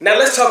Now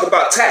let's talk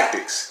about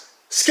tactics.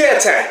 Scare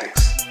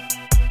tactics.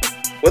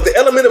 Where the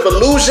element of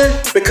illusion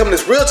becoming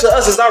as real to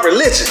us as our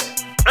religion.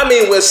 I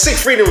mean, where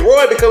Siegfried and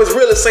Roy become as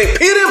real as St.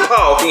 Peter and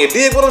Paul. Can you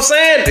dig what I'm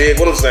saying? Dig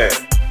what I'm saying.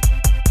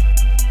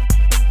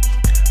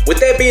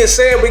 With that being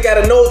said, we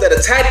gotta know that a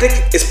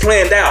tactic is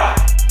planned out.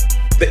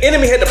 The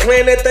enemy had to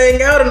plan that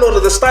thing out in order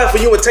to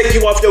stifle you and take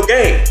you off your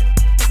game.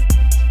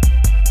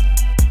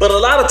 But a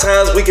lot of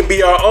times we can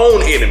be our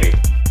own enemy.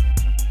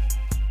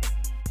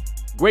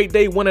 Great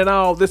day, one and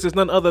all. This is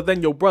none other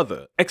than your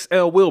brother,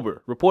 Xel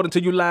Wilbur, reporting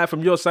to you live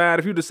from your side.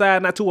 If you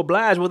decide not to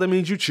oblige, well, that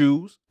means you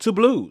choose to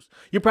blues.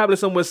 You're probably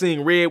somewhere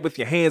seeing red with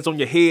your hands on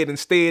your head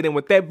instead. And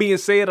with that being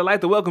said, I'd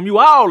like to welcome you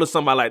all to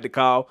something I like to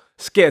call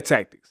Scare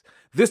Tactics.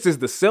 This is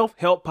the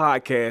self-help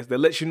podcast that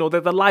lets you know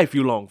that the life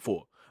you long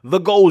for, the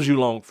goals you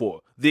long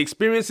for, the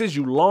experiences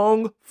you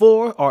long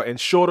for are in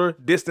shorter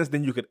distance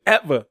than you could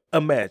ever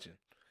imagine.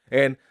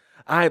 And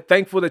I am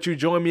thankful that you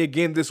joined me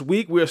again this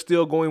week. We are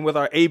still going with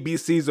our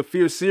ABCs of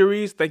Fear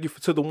series. Thank you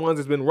to the ones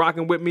that's been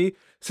rocking with me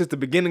since the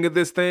beginning of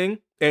this thing.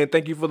 And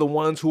thank you for the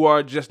ones who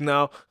are just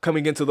now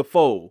coming into the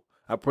fold.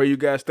 I pray you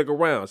guys stick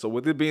around. So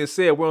with it being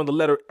said, we're on the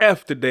letter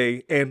F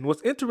today. And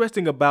what's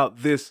interesting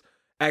about this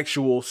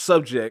actual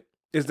subject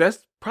is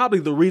that's probably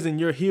the reason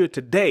you're here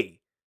today.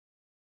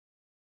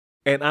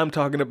 And I'm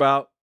talking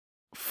about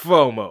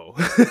FOMO.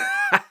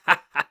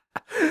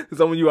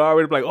 Some of you are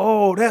already like,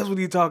 oh, that's what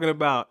he's talking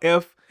about.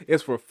 F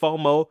is for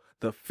FOMO,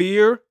 the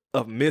fear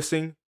of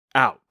missing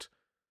out.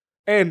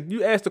 And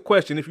you asked the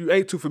question, if you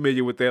ain't too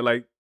familiar with that,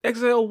 like,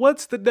 Xel,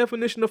 what's the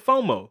definition of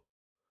FOMO?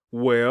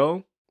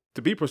 Well,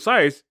 to be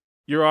precise,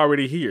 you're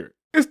already here.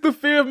 It's the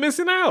fear of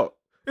missing out.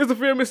 It's the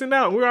fear of missing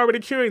out. And we're already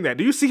curing that.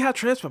 Do you see how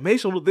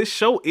transformational this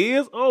show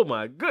is? Oh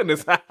my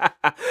goodness.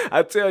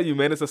 I tell you,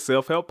 man, it's a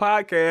self-help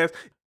podcast.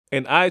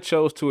 And I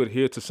chose to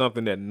adhere to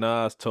something that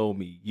Nas told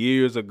me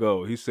years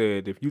ago. He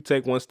said, if you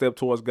take one step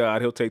towards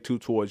God, he'll take two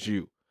towards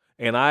you.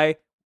 And I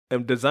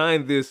am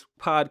designed this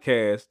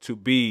podcast to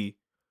be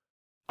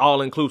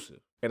all-inclusive.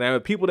 And there are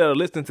people that are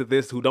listening to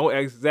this who don't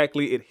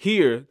exactly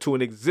adhere to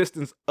an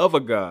existence of a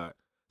God.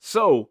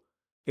 So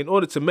in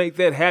order to make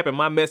that happen,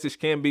 my message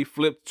can be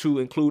flipped to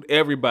include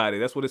everybody.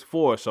 That's what it's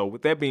for. So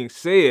with that being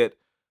said,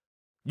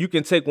 you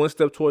can take one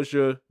step towards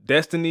your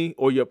destiny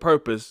or your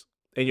purpose,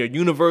 and your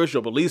universe,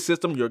 your belief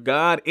system, your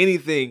God,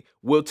 anything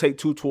will take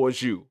two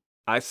towards you.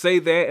 I say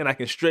that and I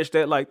can stretch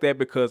that like that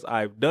because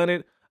I've done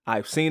it,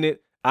 I've seen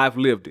it, I've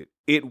lived it.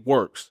 It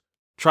works.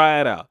 Try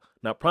it out.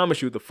 Now, I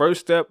promise you, the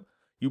first step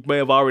you may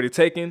have already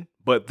taken,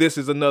 but this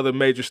is another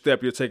major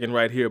step you're taking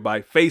right here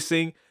by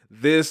facing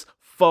this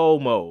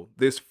FOMO,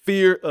 this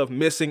fear of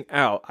missing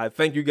out. I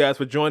thank you guys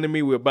for joining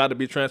me. We're about to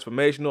be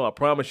transformational. I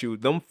promise you,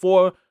 them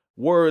 4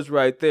 words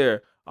right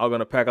there are going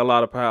to pack a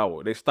lot of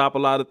power. They stop a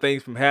lot of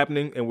things from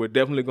happening, and we're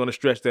definitely going to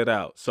stretch that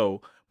out.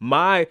 So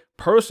my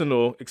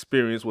personal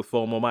experience with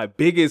FOMO, my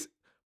biggest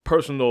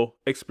personal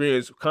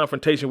experience,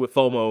 confrontation with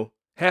FOMO,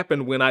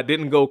 happened when I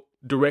didn't go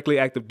directly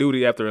active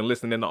duty after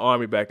enlisting in the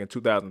Army back in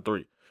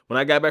 2003. When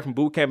I got back from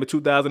boot camp in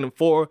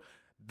 2004,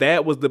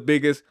 that was the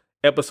biggest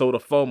episode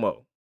of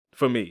FOMO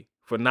for me,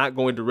 for not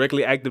going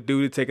directly active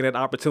duty, taking that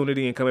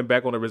opportunity and coming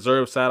back on the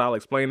reserve side. I'll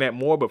explain that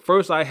more. But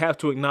first, I have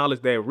to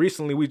acknowledge that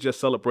recently we just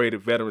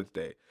celebrated Veterans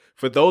Day.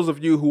 For those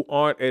of you who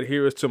aren't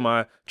adherents to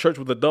my Church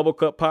with a Double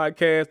Cup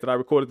podcast that I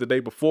recorded the day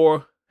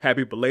before,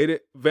 happy belated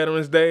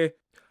Veterans Day.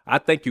 I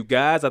thank you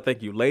guys. I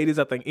thank you ladies.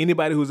 I thank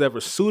anybody who's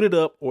ever suited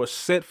up or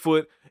set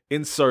foot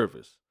in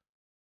service.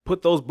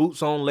 Put those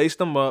boots on, laced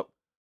them up,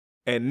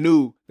 and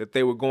knew that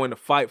they were going to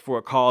fight for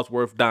a cause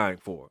worth dying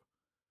for.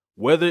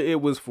 Whether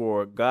it was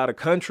for God or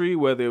country,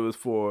 whether it was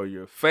for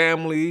your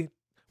family,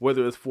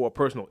 whether it's for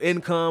personal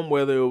income,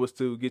 whether it was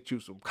to get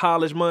you some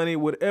college money,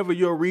 whatever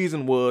your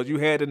reason was, you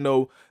had to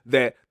know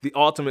that the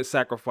ultimate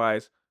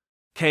sacrifice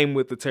came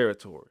with the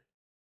territory.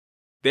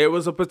 There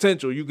was a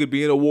potential you could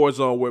be in a war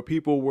zone where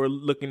people were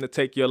looking to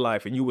take your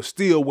life and you were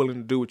still willing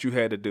to do what you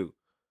had to do.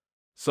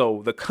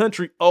 So the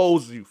country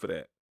owes you for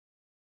that.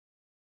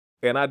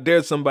 And I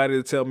dare somebody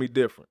to tell me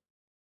different.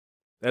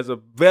 As a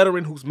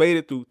veteran who's made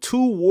it through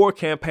 2 war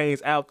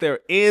campaigns out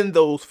there in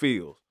those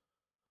fields,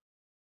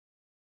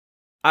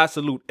 I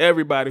salute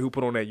everybody who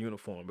put on that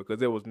uniform, because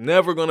there was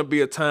never going to be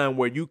a time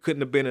where you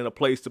couldn't have been in a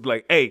place to be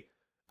like, hey,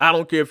 I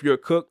don't care if you're a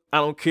cook. I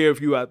don't care if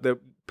you're out there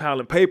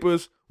piling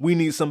papers. We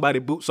need somebody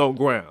boots on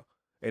ground.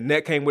 And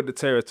that came with the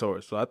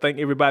territory. So I thank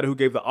everybody who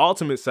gave the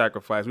ultimate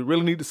sacrifice. We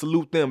really need to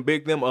salute them,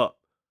 big them up,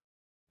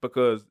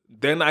 because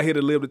they're not here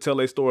to live to tell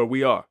their story.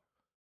 We are.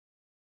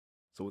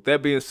 So with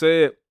that being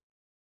said,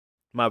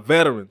 my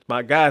veterans,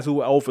 my guys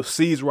who are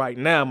overseas right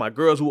now, my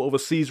girls who are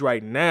overseas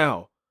right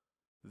now,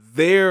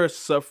 they're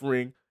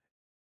suffering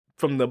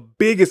from the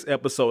biggest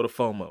episode of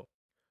FOMO.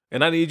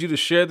 And I need you to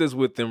share this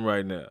with them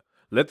right now.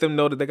 Let them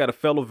know that they got a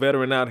fellow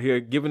veteran out here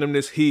giving them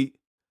this heat,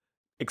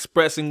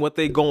 expressing what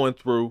they're going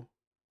through,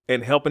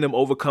 and helping them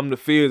overcome the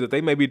fears that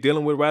they may be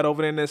dealing with right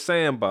over there in that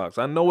sandbox.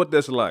 I know what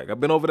that's like. I've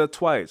been over there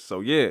twice.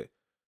 So yeah,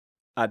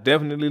 I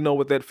definitely know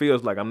what that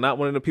feels like. I'm not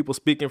one of the people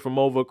speaking from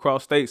over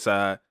across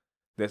stateside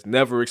that's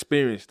never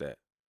experienced that.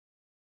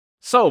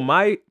 So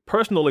my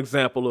personal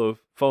example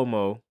of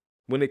FOMO,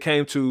 when it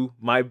came to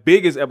my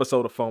biggest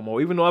episode of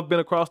FOMO, even though I've been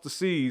across the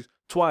seas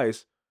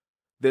twice,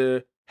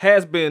 there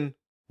has been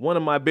one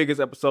of my biggest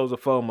episodes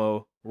of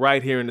FOMO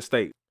right here in the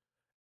States.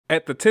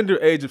 At the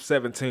tender age of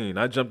 17,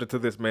 I jumped into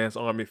this man's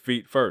army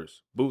feet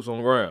first, boots on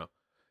the ground.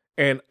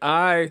 And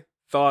I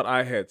thought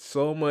I had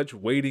so much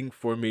waiting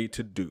for me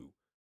to do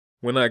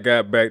when I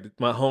got back to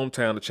my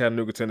hometown of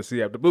Chattanooga,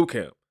 Tennessee after boot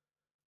camp.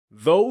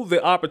 Though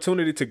the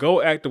opportunity to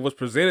go active was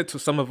presented to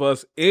some of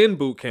us in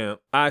boot camp,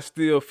 I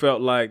still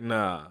felt like,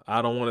 nah,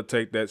 I don't want to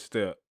take that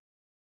step.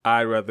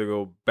 I'd rather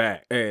go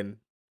back and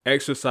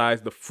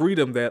exercise the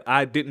freedom that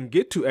I didn't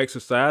get to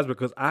exercise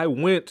because I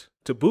went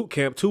to boot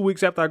camp 2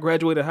 weeks after I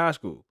graduated high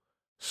school.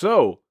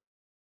 So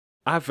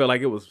I felt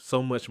like it was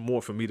so much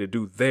more for me to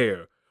do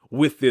there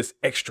with this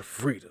extra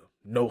freedom.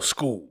 No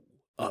school,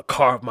 a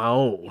car of my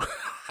own.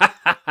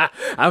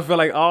 I felt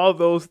like all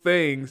those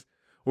things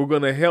were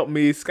going to help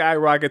me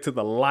skyrocket to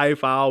the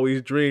life I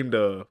always dreamed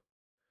of.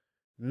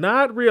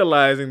 Not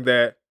realizing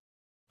that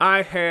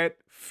I had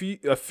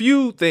a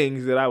few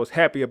things that I was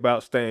happy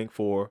about staying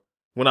for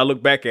when I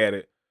look back at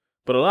it.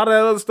 But a lot of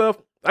that other stuff,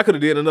 I could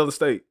have did in another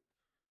state.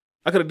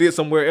 I could have did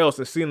somewhere else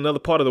and seen another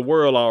part of the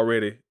world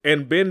already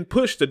and been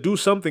pushed to do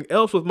something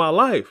else with my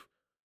life.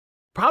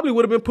 Probably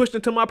would have been pushed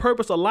into my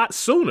purpose a lot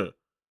sooner.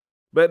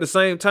 But at the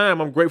same time,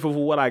 I'm grateful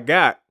for what I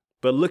got.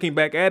 But looking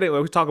back at it,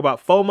 when we talk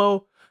about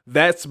FOMO,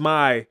 that's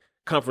my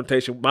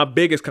confrontation. My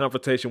biggest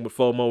confrontation with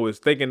FOMO is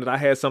thinking that I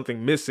had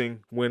something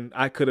missing when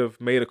I could have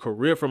made a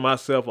career for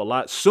myself a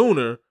lot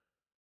sooner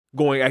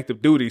going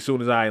active duty as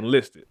soon as I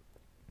enlisted.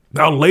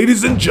 Now,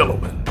 ladies and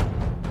gentlemen,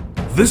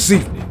 this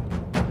evening,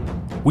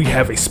 we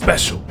have a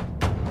special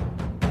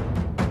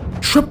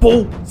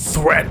triple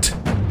threat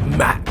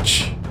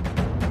match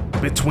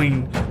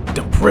between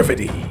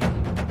depravity,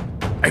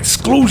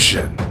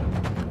 exclusion,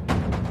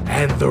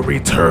 and the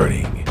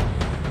returning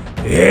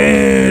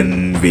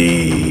envy.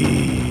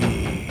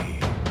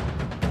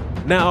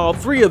 Now, all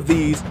three of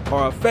these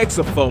are effects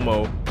of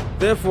FOMO,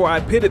 therefore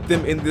I pitted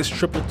them in this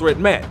triple threat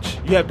match.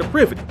 You have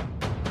depravity,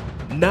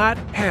 not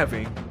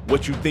having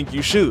what you think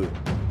you should,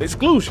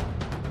 exclusion,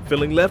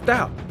 feeling left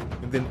out,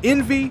 and then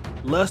envy,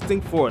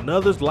 lusting for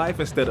another's life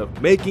instead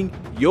of making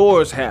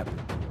yours happen.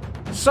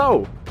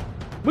 So,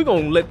 we're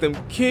going to let them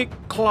kick,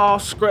 claw,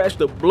 scratch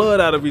the blood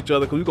out of each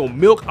other because we're going to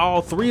milk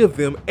all three of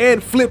them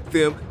and flip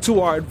them to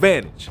our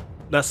advantage.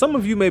 Now, some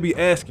of you may be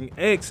asking,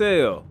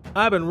 Xel,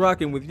 I've been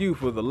rocking with you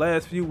for the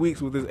last few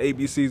weeks with this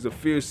ABCs of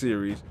Fear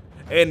series,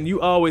 and you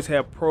always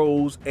have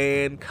pros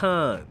and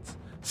cons.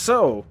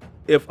 So,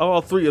 if all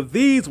three of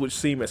these, which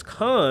seem as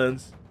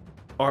cons,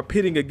 are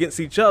pitting against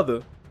each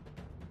other,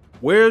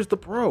 where's the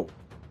pro?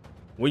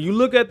 When you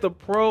look at the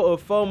pro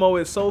of FOMO,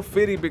 it's so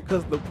fitting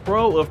because the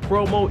pro of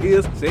promo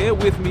is, say it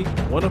with me,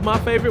 one of my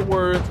favorite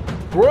words,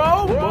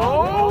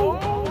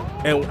 promo.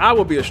 And I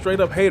would be a straight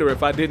up hater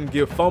if I didn't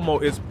give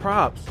FOMO its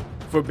props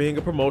for being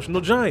a promotional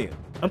giant.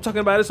 I'm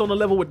talking about this on the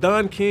level with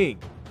Don King,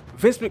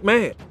 Vince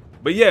McMahon.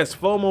 But yes,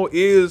 FOMO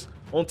is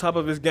on top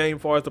of his game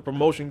as far as the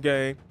promotion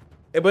game,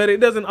 but it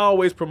doesn't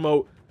always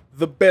promote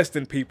the best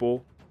in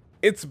people.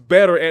 It's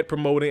better at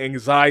promoting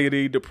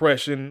anxiety,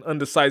 depression,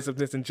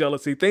 undecisiveness, and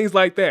jealousy, things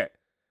like that.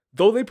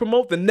 Though they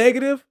promote the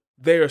negative,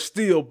 they are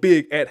still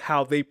big at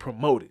how they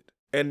promote it.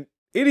 And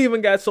it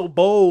even got so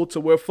bold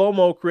to where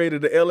FOMO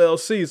created the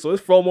LLC, so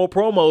it's FOMO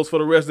promos for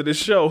the rest of this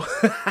show.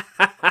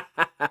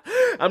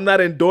 I'm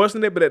not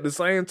endorsing it, but at the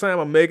same time,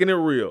 I'm making it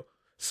real.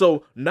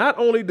 So not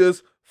only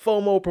does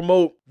FOMO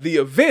promote the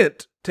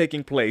event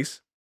taking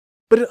place,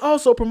 but it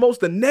also promotes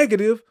the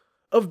negative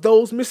of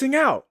those missing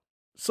out.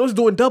 So it's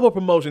doing double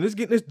promotion. It's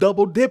getting this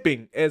double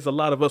dipping, as a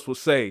lot of us would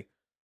say.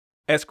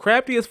 As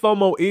crafty as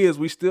FOMO is,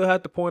 we still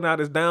have to point out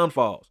its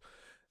downfalls.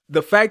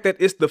 The fact that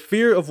it's the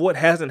fear of what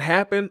hasn't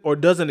happened or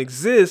doesn't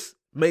exist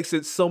makes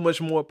it so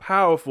much more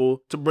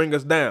powerful to bring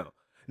us down.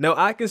 Now,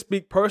 I can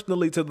speak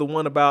personally to the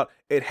one about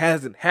it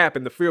hasn't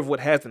happened, the fear of what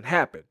hasn't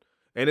happened.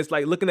 And it's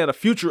like looking at a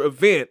future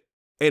event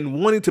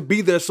and wanting to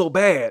be there so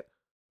bad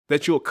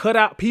that you'll cut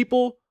out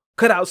people,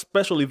 cut out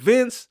special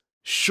events,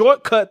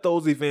 shortcut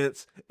those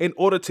events in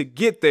order to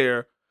get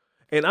there.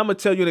 And I'm going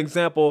to tell you an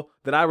example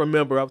that I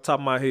remember off the top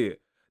of my head.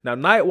 Now,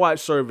 night watch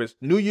service,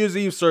 New Year's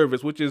Eve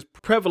service, which is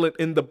prevalent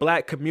in the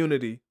black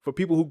community for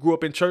people who grew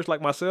up in church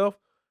like myself,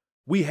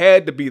 we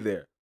had to be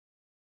there.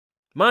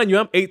 Mind you,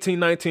 I'm 18,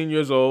 19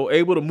 years old,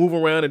 able to move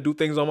around and do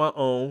things on my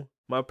own.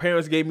 My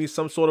parents gave me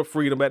some sort of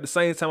freedom, but at the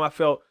same time, I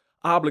felt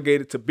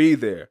obligated to be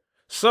there.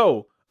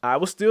 So I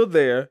was still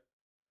there,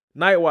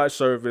 night watch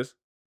service,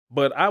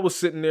 but I was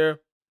sitting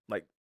there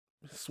like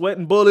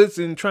sweating bullets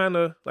and trying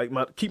to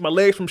keep my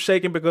legs from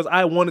shaking because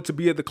I wanted to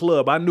be at the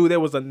club. I knew there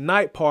was a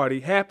night party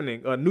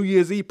happening, a New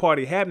Year's Eve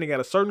party happening at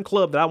a certain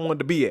club that I wanted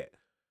to be at.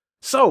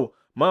 So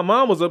my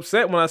mom was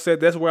upset when I said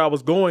that's where I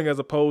was going as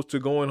opposed to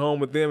going home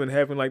with them and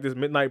having like this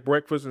midnight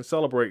breakfast and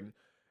celebrating.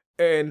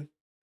 And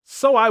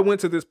so I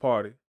went to this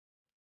party.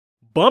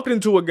 bumped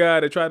into a guy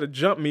that tried to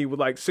jump me with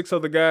like 6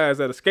 other guys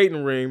at a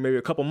skating ring maybe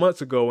a couple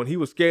months ago, and he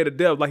was scared to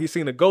death, like he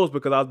seen a ghost,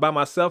 because I was by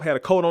myself, had a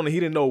coat on, and he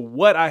didn't know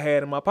what I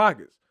had in my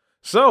pockets.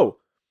 So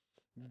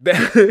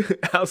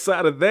that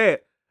outside of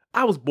that,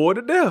 I was bored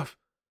to death.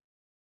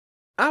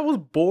 I was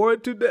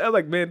bored to death.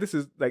 Like, man, this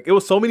is like, it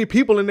was so many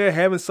people in there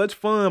having such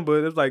fun,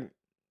 but it's like,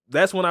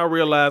 that's when I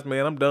realized,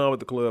 man, I'm done with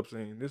the club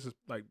scene. This is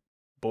like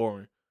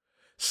boring.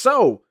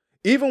 So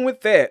even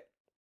with that,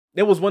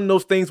 it was one of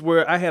those things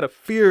where I had a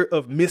fear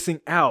of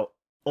missing out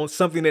on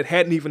something that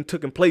hadn't even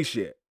taken place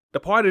yet. The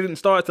party didn't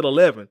start till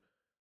 11.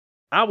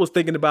 I was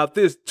thinking about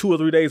this 2 or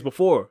 3 days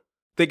before,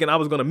 thinking I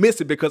was going to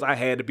miss it because I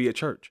had to be at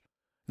church.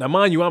 Now,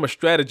 mind you, I'm a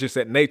strategist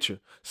at nature,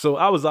 so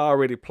I was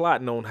already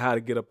plotting on how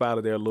to get up out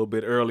of there a little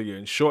bit earlier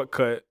and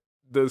shortcut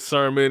the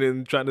sermon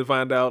and trying to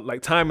find out,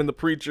 like, timing the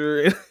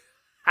preacher and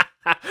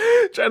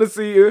trying to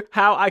see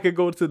how I could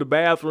go to the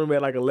bathroom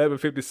at like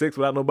 11:56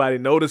 without nobody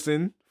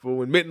noticing for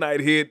when midnight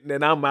hit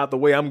and I'm out the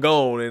way, I'm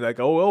gone. And like,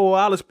 oh,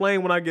 I'll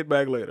explain when I get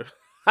back later.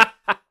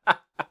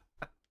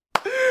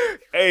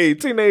 Hey,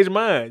 teenage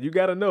mind, you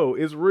got to know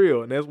it's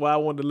real. And that's why I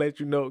wanted to let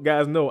you know,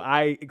 guys know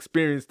I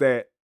experienced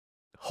that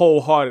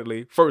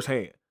wholeheartedly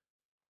firsthand.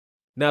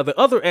 Now, the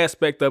other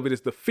aspect of it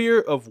is the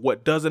fear of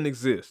what doesn't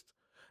exist.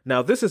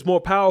 Now, this is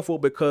more powerful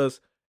because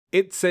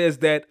it says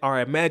that our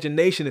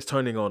imagination is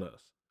turning on us.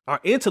 Our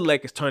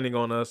intellect is turning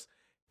on us,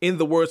 in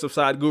the words of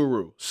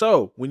Sadhguru.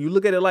 So when you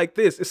look at it like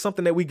this, it's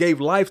something that we gave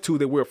life to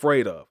that we're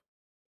afraid of.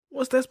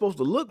 What's that supposed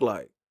to look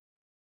like?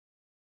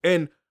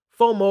 And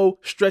FOMO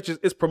stretches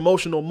its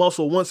promotional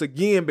muscle once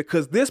again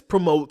because this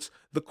promotes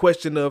the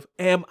question of,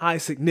 am I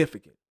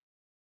significant?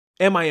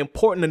 Am I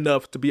important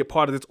enough to be a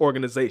part of this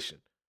organization?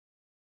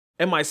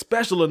 Am I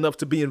special enough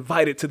to be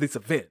invited to this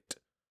event?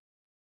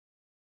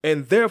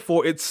 And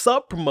therefore, it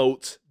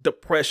sub-promotes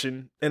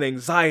depression and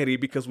anxiety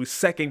because we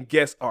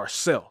second-guess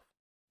ourselves.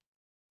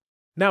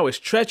 Now, as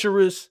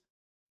treacherous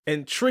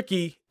and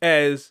tricky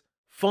as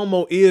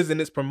FOMO is in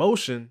its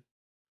promotion,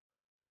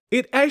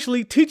 it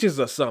actually teaches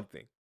us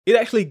something. It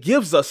actually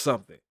gives us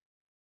something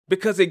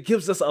because it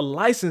gives us a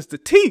license to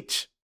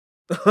teach.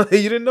 You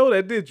didn't know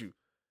that, did you?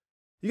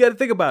 You got to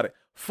think about it.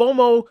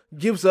 FOMO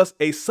gives us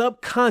a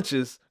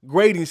subconscious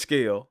grading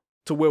scale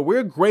to where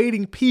we're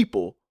grading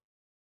people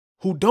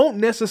who don't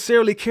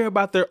necessarily care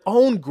about their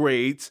own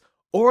grades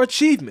or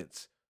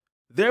achievements.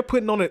 They're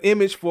putting on an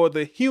image for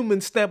the human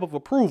stamp of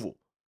approval.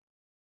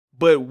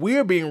 But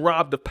we're being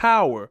robbed of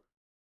power,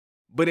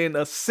 but in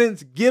a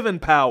sense given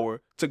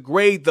power to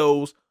grade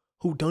those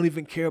who don't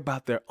even care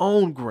about their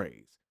own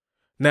grades.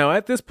 Now,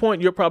 at this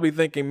point, you're probably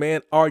thinking,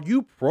 man, are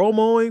you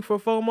promoting for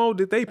FOMO?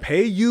 Did they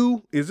pay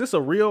you? Is the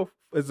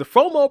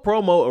FOMO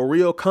promo a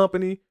real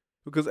company?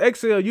 Because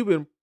Xel, you've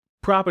been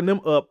propping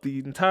them up the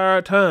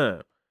entire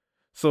time.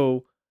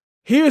 So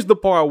here's the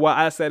part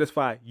why I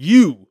satisfy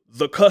you,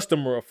 the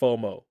customer of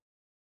FOMO.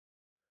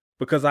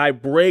 Because I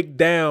break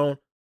down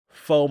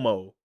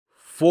FOMO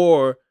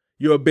for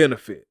your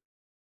benefit.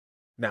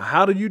 Now,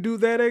 how do you do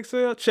that,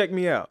 Xel? Check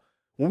me out.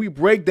 When we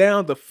break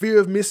down the fear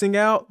of missing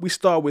out, we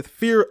start with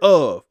fear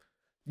of.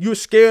 You're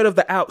scared of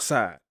the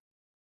outside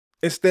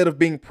instead of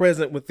being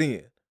present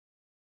within.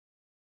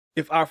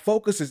 If our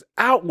focus is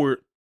outward,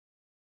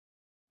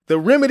 the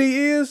remedy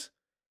is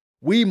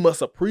we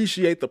must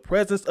appreciate the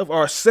presence of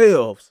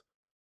ourselves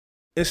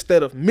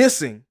instead of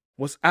missing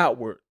what's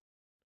outward,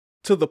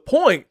 to the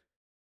point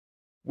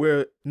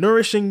where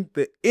nourishing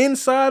the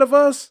inside of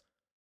us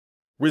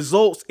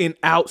results in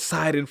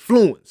outside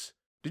influence.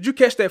 Did you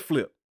catch that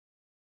flip?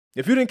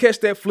 If you didn't catch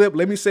that flip,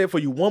 let me say it for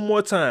you one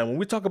more time. When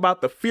we talk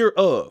about the fear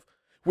of,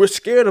 we're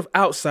scared of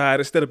outside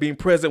instead of being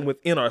present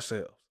within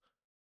ourselves.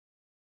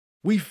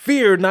 We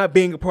fear not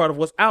being a part of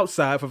what's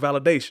outside for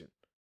validation,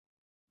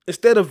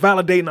 instead of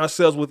validating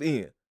ourselves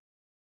within.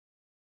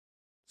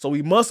 So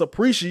we must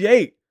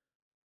appreciate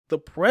the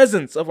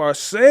presence of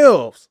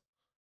ourselves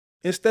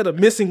instead of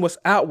missing what's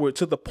outward,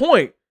 to the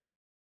point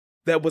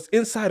that what's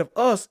inside of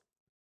us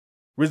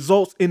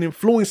results in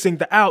influencing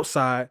the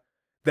outside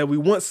that we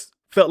once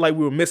felt like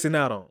we were missing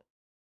out on.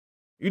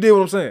 You dig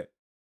what I'm saying?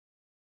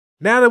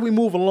 Now that we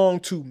move along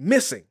to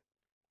missing.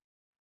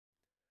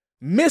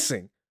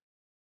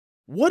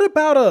 What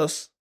about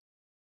us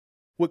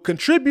would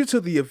contribute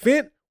to the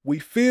event we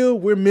feel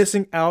we're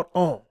missing out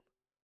on?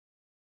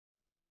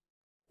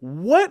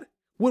 What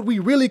would we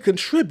really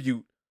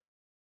contribute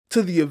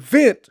to the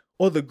event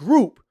or the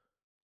group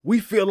we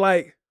feel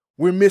like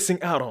we're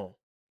missing out on,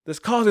 that's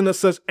causing us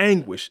such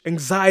anguish,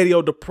 anxiety,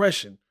 or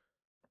depression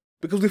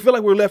because we feel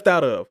like we're left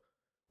out of?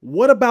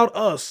 What about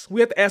us? We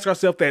have to ask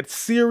ourselves that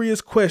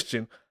serious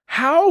question.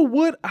 How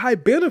would I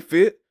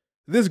benefit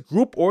this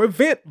group or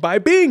event by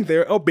being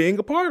there or being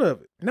a part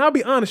of it? Now, I'll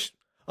be honest,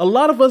 a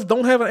lot of us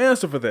don't have an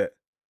answer for that.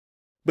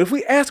 But if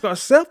we ask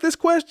ourselves this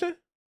question,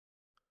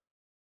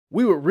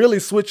 we would really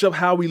switch up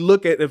how we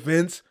look at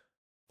events,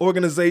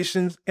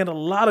 organizations, and a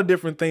lot of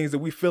different things that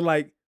we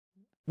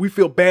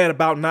feel bad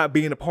about not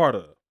being a part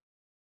of.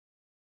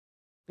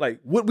 Like,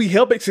 would we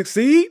help it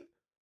succeed?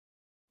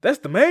 That's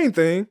the main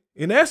thing,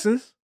 in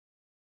essence.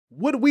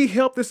 would we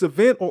help this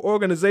event or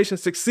organization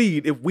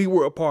succeed if we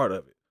were a part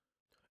of it?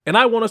 And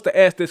I want us to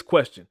ask this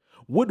question.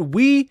 Would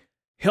we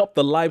help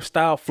the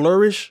lifestyle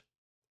flourish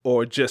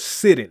or just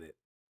sit in it?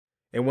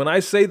 And when I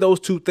say those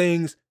two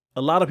things,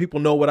 a lot of people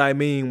know what I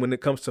mean when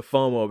it comes to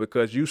FOMO,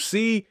 because you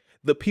see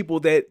the people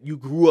that you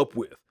grew up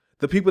with,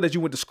 the people that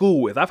you went to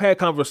school with. I've had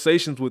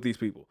conversations with these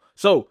people.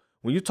 So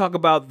when you talk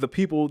about the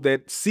people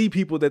that see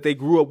people that they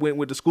grew up with,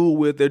 went to school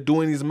with, they're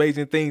doing these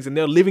amazing things and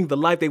they're living the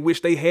life they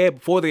wish they had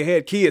before they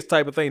had kids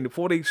type of thing,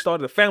 before they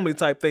started a family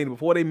type thing,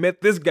 before they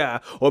met this guy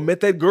or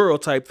met that girl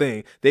type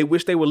thing. They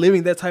wish they were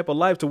living that type of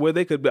life to where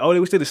they could, they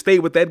wish they'd stay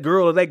with that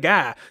girl or that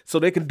guy so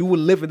they can do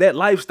and live in that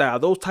lifestyle,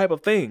 those type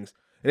of things.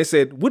 And they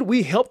said, would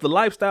we help the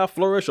lifestyle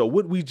flourish or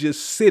would we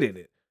just sit in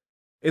it?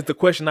 It's the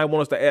question I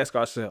want us to ask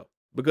ourselves.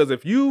 Because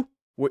if you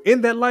were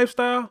in that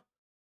lifestyle,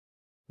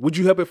 would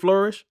you help it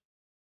flourish?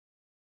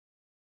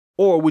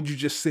 Or would you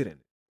just sit in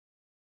it?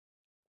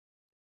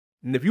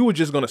 And if you were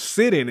just going to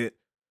sit in it,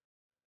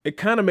 it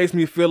kind of makes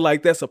me feel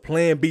like that's a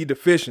plan B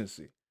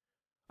deficiency.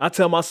 I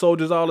tell my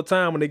soldiers all the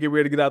time when they get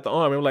ready to get out the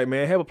army, I'm like,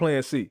 man, have a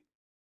plan C.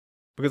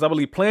 Because I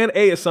believe plan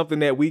A is something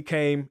that we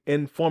came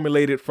and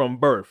formulated from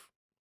birth.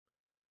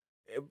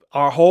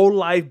 Our whole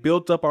life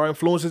built up, our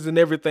influences and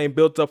everything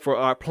built up for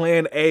our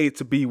plan A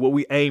to be what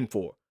we aim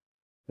for.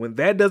 When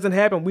that doesn't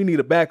happen, we need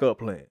a backup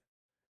plan.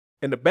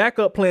 And the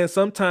backup plan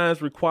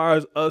sometimes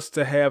requires us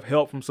to have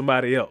help from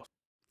somebody else.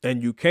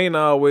 And you can't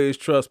always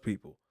trust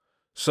people.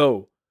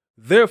 So,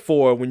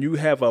 therefore, when you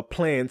have a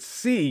plan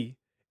C,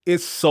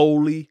 it's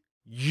solely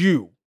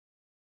you.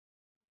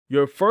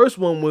 Your first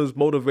one was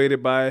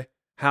motivated by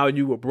how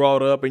you were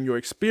brought up and your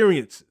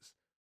experiences.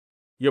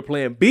 Your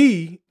plan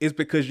B is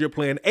because your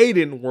plan A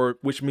didn't work,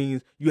 which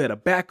means you had a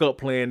backup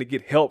plan to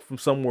get help from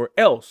somewhere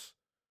else.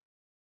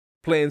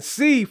 Plan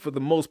C, for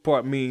the most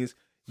part, means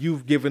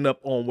you've given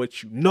up on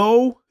what you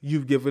know.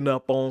 You've given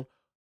up on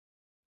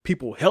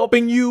people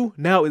helping you.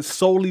 Now it's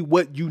solely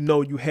what you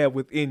know you have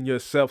within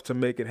yourself to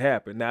make it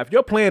happen. Now, if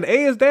your plan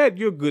A is that,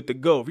 you're good to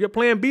go. If your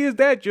plan B is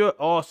that, you're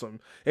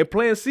awesome. If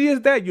plan C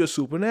is that, you're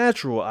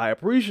supernatural. I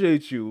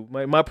appreciate you.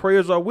 My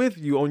prayers are with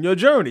you on your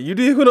journey. You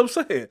dig what I'm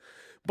saying?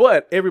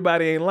 But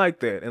everybody ain't like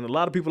that. And a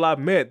lot of people I've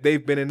met,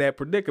 they've been in that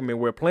predicament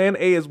where plan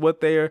A is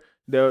what they're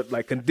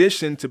like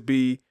conditioned to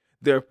be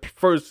their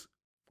first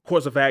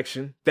course of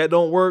action. That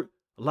don't work.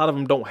 A lot of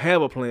them don't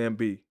have a plan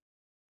B.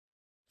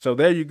 So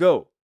there you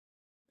go.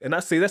 And I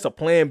say that's a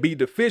plan B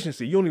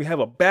deficiency. You don't even have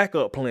a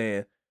backup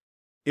plan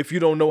if you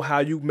don't know how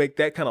you make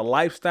that kind of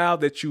lifestyle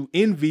that you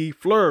envy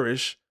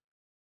flourish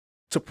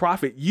to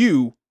profit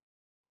you,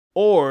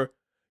 or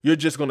you're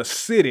just going to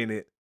sit in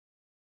it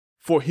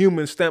for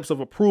human stamps of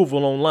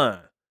approval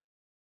online.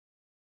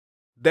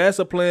 That's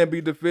a plan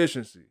B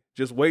deficiency,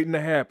 just waiting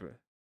to happen.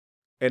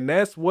 And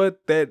that's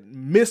what that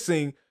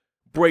missing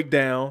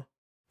breakdown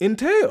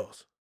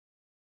entails.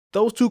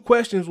 Those two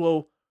questions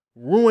will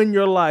ruin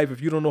your life if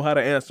you don't know how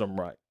to answer them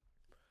right.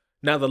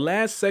 Now, the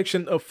last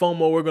section of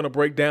FOMO we're going to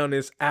break down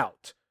is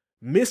out.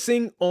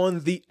 Missing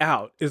on the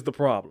out is the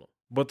problem,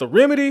 but the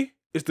remedy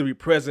is to be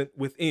present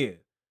within.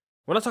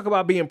 When I talk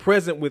about being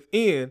present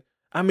within,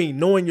 I mean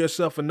knowing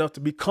yourself enough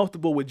to be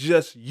comfortable with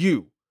just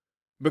you.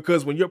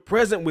 Because when you're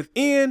present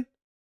within,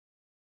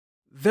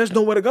 there's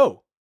nowhere to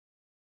go.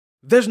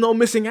 There's no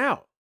missing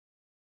out.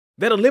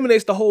 That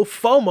eliminates the whole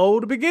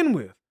FOMO to begin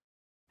with.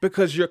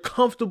 Because you're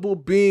comfortable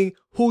being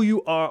who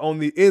you are on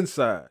the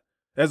inside,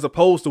 as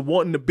opposed to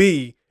wanting to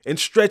be and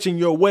stretching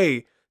your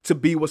way to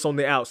be what's on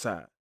the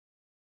outside.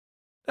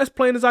 That's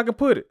plain as I can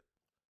put it.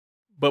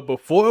 But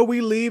before we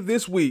leave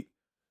this week,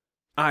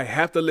 I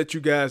have to let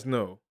you guys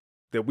know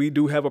that we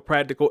do have a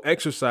practical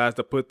exercise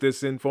to put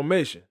this in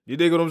formation. You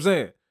dig what I'm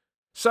saying?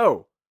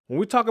 So, when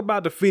we talk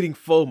about defeating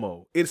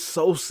FOMO, it's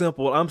so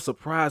simple. I'm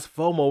surprised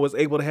FOMO was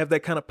able to have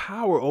that kind of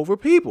power over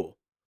people.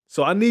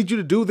 So I need you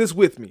to do this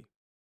with me.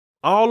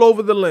 All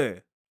over the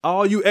land,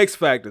 all you X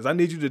Factors, I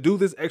need you to do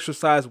this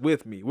exercise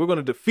with me. We're going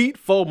to defeat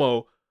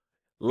FOMO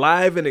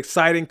live in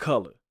exciting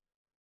color.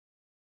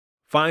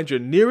 Find your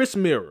nearest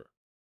mirror.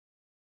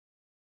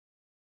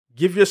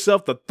 Give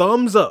yourself the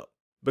thumbs up.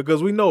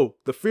 Because we know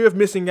the fear of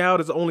missing out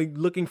is only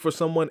looking for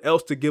someone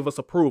else to give us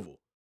approval.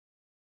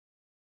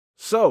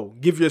 So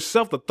give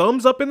yourself the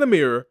thumbs up in the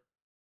mirror.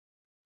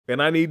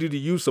 And I need you to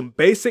use some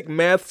basic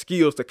math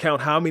skills to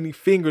count how many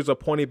fingers are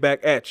pointing back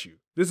at you.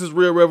 This is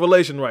real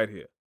revelation right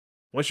here.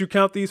 Once you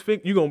count these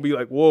fingers, you're going to be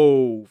like,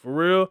 whoa, for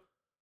real?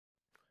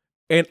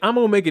 And I'm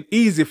going to make it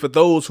easy for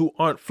those who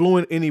aren't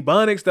fluent in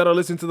Ebonics that are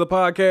listening to the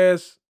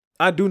podcast.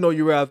 I do know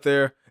you're out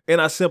there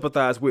and I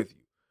sympathize with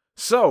you.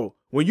 So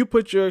when you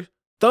put your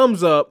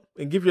thumbs up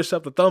and give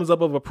yourself the thumbs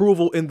up of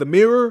approval in the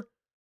mirror,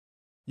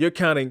 you're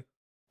counting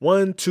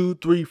 1, 2,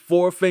 3,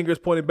 4 fingers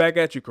pointing back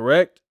at you,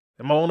 correct?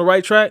 Am I on the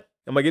right track?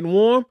 Am I getting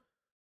warm?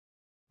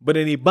 But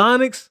in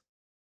Ebonics,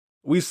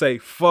 we say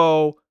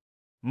 4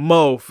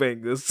 more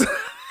fingers.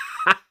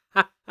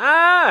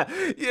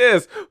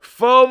 Yes,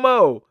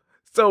 FOMO.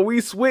 So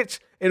we switch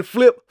and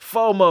flip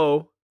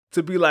FOMO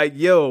to be like,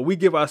 yo, we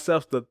give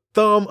ourselves the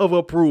thumb of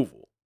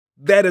approval.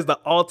 That is the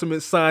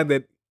ultimate sign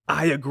that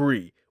I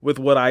agree. with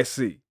what I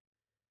see.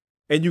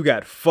 And you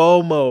got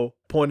FOMO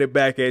pointed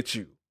back at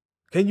you.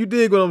 Can you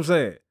dig what I'm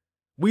saying?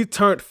 We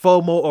turned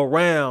FOMO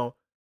around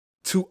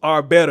to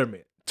our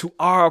betterment, to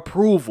our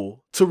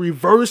approval, to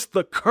reverse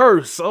the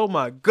curse. Oh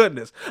my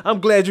goodness. I'm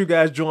glad you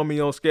guys joined me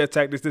on Scare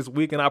Tactics this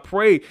week, and I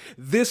pray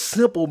this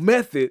simple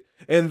method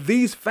and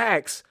these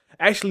facts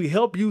actually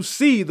help you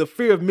see the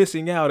fear of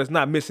missing out is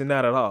not missing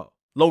out at all,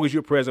 long as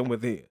you're present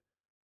within.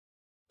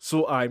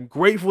 So I'm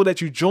grateful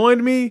that you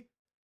joined me.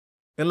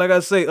 And like I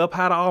say, up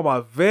high to all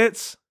my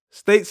vets,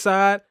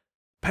 stateside,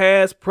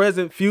 past,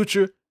 present,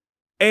 future,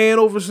 and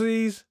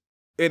overseas.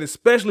 And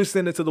especially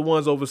send it to the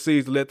ones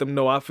overseas to let them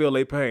know I feel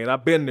their pain.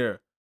 I've been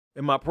there.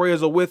 And my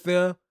prayers are with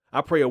them.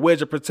 I pray a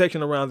wedge of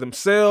protection around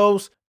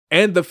themselves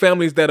and the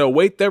families that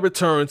await their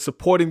return,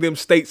 supporting them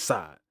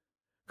stateside.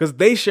 Because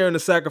they sharing the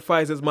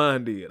sacrifice as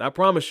mine did. I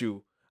promise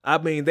you. I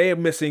mean, they are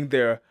missing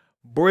their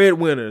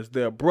breadwinners,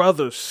 their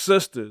brothers,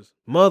 sisters,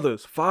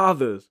 mothers,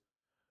 fathers,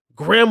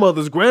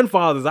 grandmothers,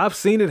 grandfathers. I've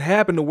seen it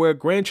happen to where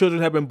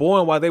grandchildren have been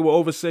born while they were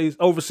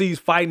overseas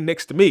fighting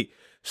next to me.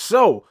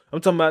 So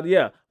I'm talking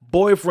about,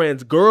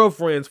 boyfriends,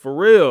 girlfriends, for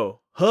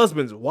real,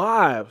 husbands,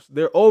 wives,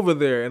 they're over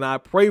there. And I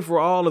pray for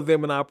all of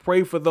them. And I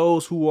pray for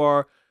those who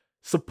are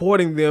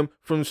supporting them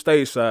from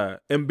stateside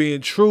and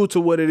being true to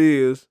what it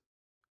is.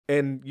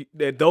 And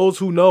that those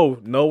who know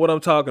what I'm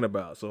talking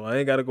about. So I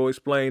ain't got to go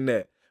explain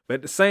that. But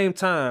at the same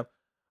time,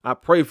 I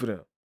pray for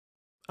them.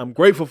 I'm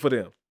grateful for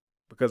them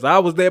because I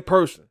was that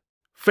person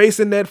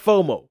facing that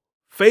FOMO,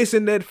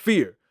 facing that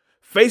fear,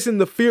 facing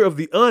the fear of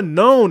the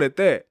unknown at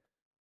that,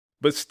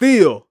 but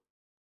still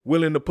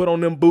willing to put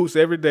on them boots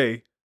every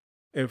day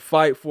and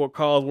fight for a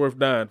cause worth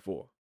dying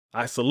for.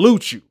 I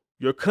salute you.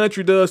 Your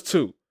country does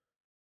too.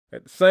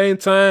 At the same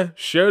time,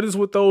 share this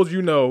with those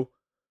you know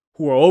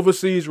who are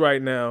overseas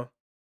right now.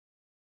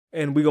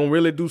 And we're going to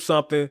really do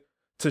something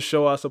to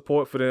show our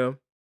support for them.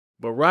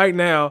 But right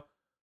now,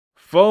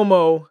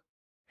 FOMO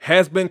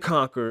has been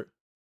conquered.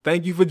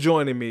 Thank you for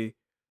joining me.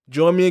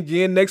 Join me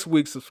again next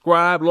week.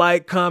 Subscribe,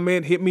 like,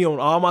 comment, hit me on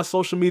all my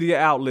social media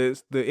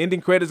outlets. The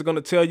ending credits are going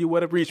to tell you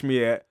where to reach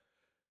me at.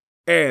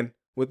 And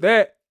with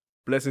that,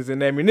 blessings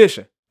and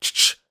ammunition.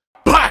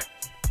 Bye!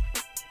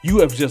 You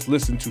have just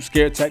listened to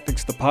Scare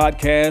Tactics, the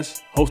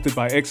podcast, hosted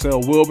by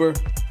Xel Wilbur,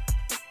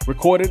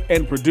 recorded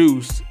and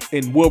produced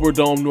in Wilbur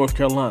Dome, North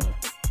Carolina.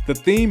 The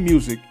theme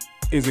music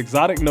is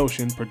Exotic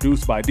Notion,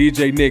 produced by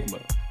DJ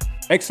Nigma.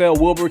 Xel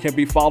Wilbur can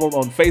be followed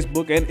on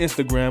Facebook and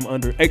Instagram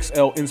under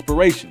XL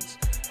Inspirations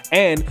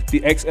and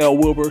the Xel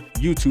Wilbur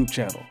YouTube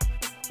channel.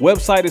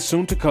 Website is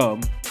soon to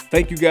come.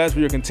 Thank you guys for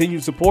your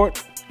continued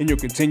support and your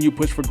continued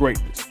push for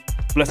greatness.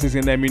 Blessings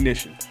and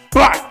ammunition.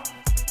 Bye!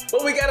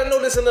 But we gotta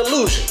know this is an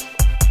illusion.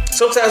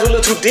 Sometimes we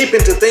look too deep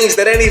into things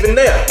that ain't even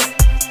there.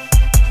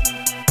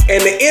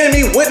 And the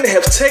enemy wouldn't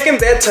have taken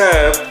that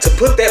time to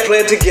put that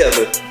plan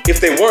together if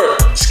they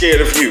weren't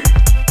scared of you.